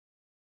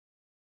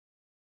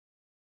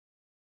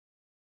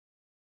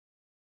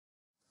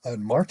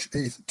On March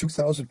 8,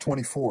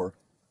 2024,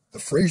 the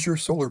Fraser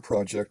Solar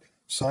Project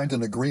signed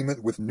an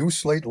agreement with New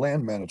Slate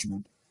Land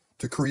Management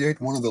to create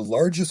one of the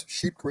largest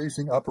sheep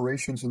grazing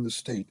operations in the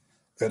state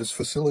at its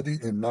facility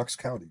in Knox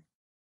County.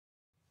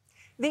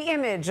 The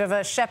image of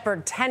a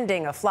shepherd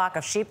tending a flock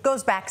of sheep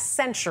goes back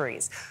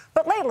centuries,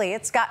 but lately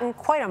it's gotten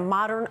quite a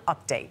modern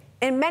update.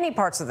 In many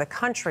parts of the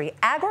country,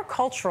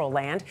 agricultural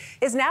land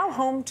is now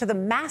home to the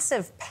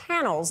massive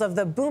panels of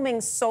the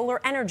booming solar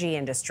energy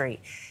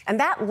industry. And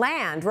that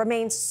land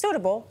remains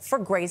suitable for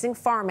grazing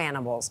farm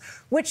animals,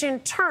 which in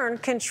turn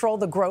control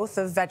the growth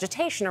of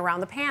vegetation around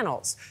the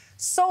panels.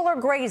 Solar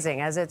grazing,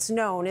 as it's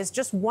known, is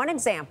just one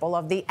example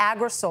of the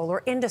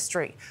agri-solar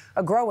industry,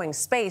 a growing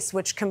space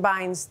which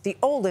combines the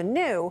old and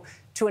new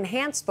to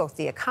enhance both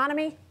the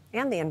economy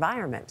and the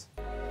environment.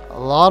 A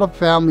lot of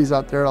families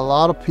out there, a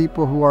lot of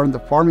people who are in the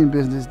farming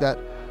business that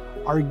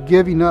are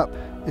giving up.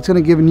 It's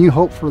going to give a new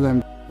hope for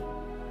them.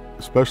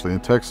 Especially in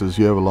Texas,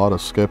 you have a lot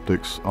of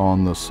skeptics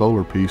on the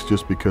solar piece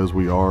just because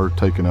we are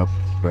taking up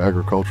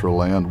agricultural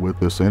land with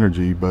this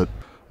energy. But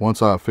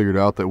once I figured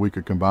out that we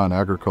could combine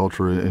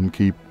agriculture and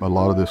keep a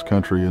lot of this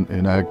country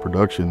in ag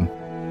production,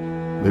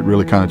 it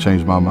really kind of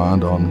changed my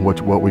mind on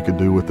what we could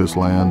do with this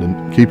land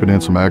and keep it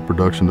in some ag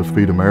production to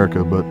feed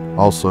America, but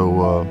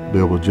also be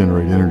able to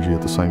generate energy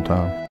at the same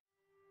time.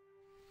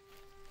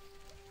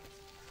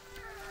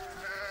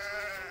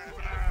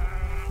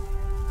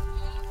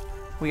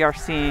 We are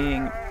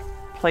seeing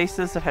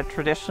places that had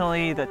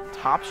traditionally the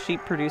top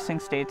sheep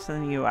producing states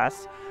in the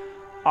U.S.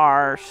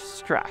 are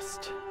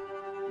stressed.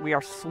 We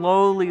are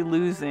slowly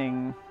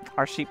losing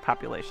our sheep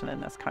population in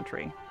this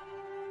country.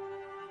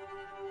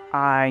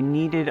 I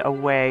needed a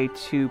way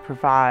to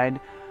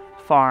provide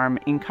farm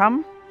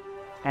income,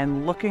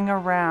 and looking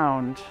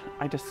around,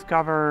 I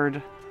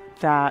discovered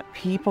that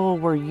people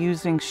were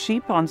using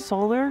sheep on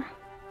solar,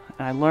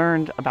 and I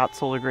learned about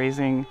solar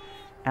grazing,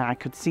 and I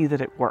could see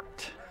that it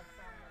worked.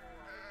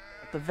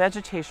 The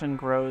vegetation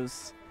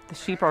grows, the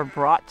sheep are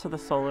brought to the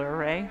solar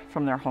array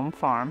from their home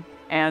farm,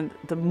 and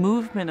the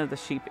movement of the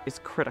sheep is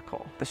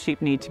critical. The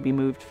sheep need to be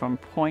moved from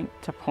point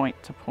to point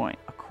to point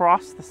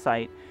across the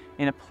site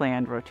in a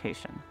planned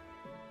rotation.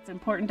 It's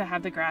important to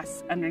have the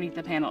grass underneath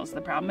the panels.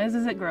 The problem is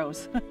it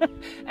grows.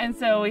 And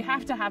so we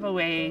have to have a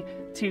way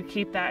to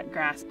keep that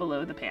grass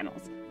below the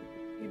panels.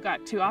 You've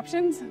got two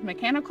options,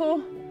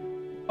 mechanical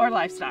or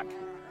livestock.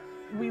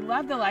 We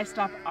love the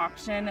livestock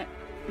option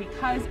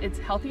because it's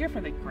healthier for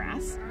the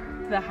grass.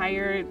 The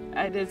higher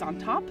it is on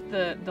top,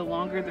 the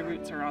longer the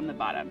roots are on the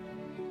bottom.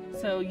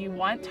 So you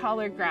want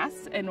taller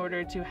grass in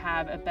order to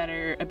have a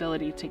better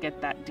ability to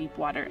get that deep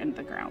water in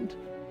the ground.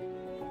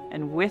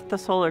 And with the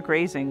solar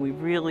grazing, we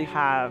really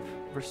have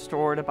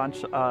restored a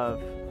bunch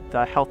of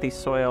the healthy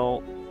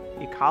soil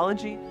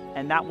ecology,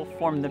 and that will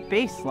form the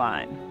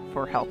baseline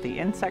for healthy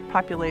insect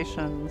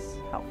populations,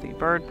 healthy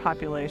bird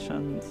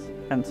populations,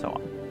 and so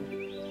on.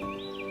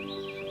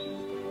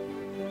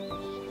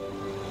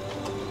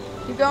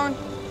 Keep going.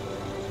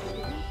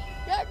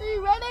 Jackie,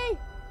 ready?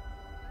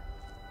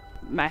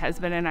 My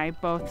husband and I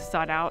both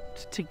sought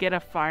out to get a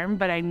farm,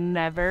 but I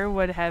never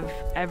would have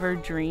ever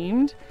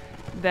dreamed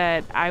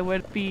that I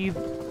would be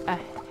a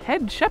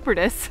head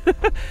shepherdess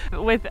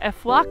with a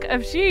flock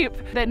of sheep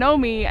that know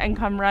me and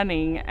come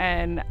running,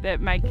 and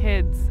that my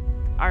kids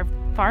are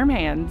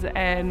farmhands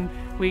and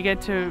we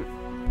get to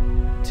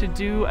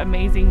do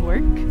amazing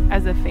work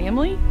as a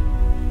family.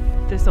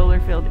 The solar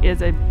field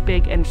is a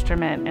big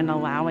instrument in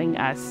allowing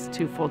us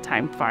to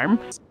full-time farm.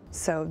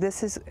 So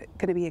this is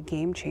going to be a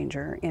game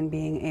changer in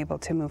being able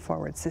to move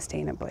forward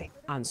sustainably.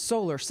 On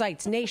solar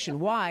sites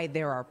nationwide,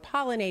 there are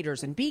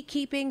pollinators and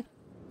beekeeping,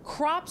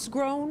 crops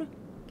grown,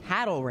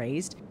 cattle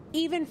raised,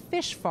 even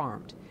fish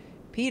farmed.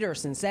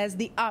 Peterson says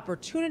the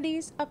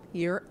opportunities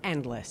appear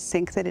endless.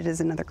 Think that it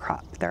is another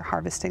crop. They're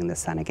harvesting the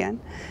sun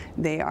again.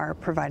 They are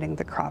providing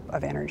the crop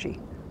of energy.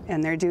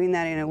 And they're doing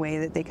that in a way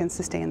that they can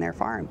sustain their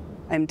farm.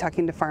 I'm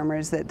talking to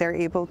farmers that they're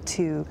able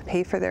to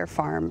pay for their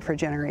farm for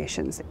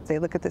generations. They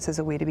look at this as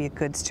a way to be a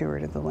good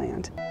steward of the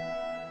land.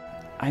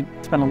 I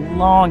spent a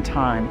long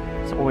time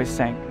always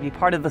saying, be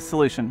part of the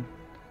solution,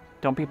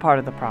 don't be part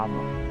of the problem.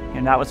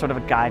 And that was sort of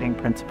a guiding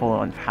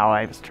principle of how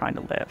I was trying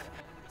to live.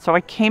 So I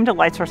came to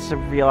Lightsource to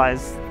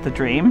realize the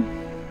dream.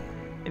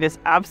 It is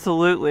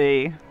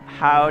absolutely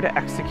how to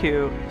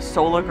execute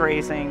solar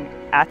grazing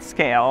at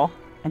scale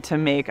and to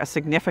make a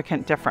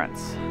significant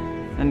difference.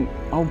 And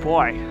oh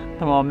boy,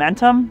 the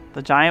momentum,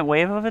 the giant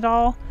wave of it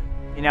all,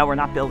 you know, we're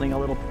not building a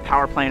little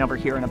power plant over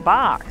here in a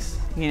box.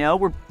 You know,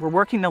 we're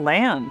working the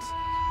land.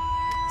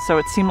 So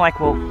it seemed like,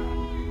 well,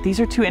 these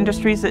are two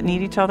industries that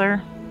need each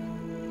other.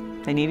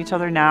 They need each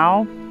other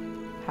now.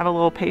 Have a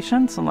little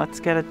patience and let's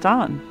get it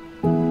done.